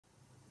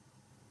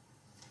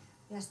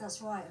Yes,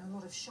 that's right, and a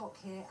lot of shock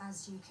here,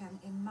 as you can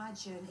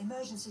imagine.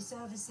 Emergency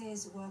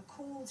services were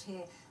called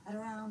here at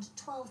around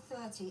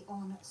 12:30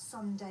 on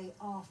Sunday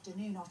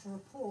afternoon after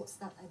reports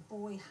that a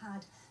boy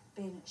had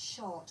been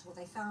shot. What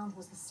they found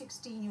was the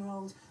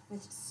 16-year-old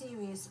with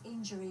serious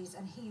injuries,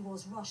 and he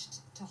was rushed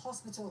to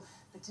hospital.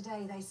 But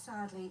today they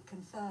sadly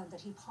confirmed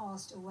that he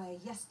passed away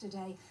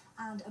yesterday,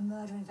 and a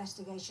murder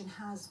investigation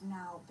has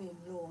now been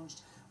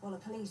launched. Well, a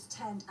police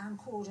tent and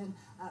cordon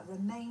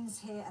remains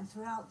here, and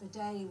throughout the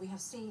day we have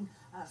seen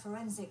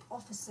forensic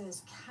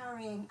officers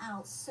carrying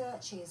out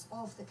searches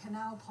of the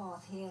canal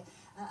path here.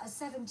 A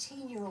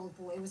 17-year-old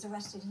boy was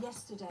arrested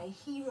yesterday.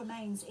 He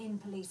remains in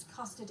police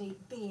custody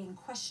being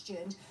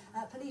questioned.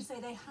 Police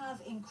say they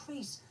have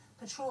increased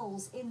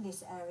patrols in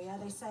this area.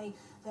 They say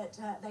that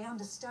they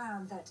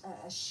understand that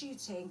a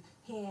shooting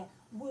here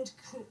would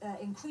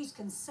increase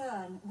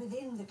concern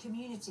within the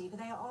community, but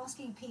they are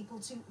asking people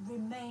to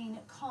remain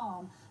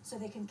calm so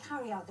they can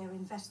carry out their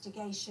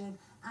investigation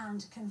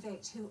and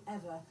convict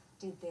whoever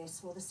did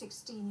this. Well, the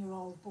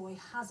 16-year-old boy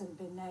hasn't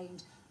been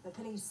named, but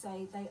police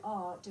say they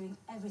are doing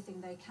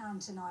everything they can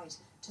tonight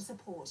to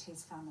support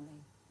his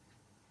family.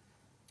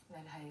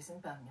 Leila Hayes in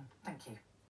Birmingham. Thank you.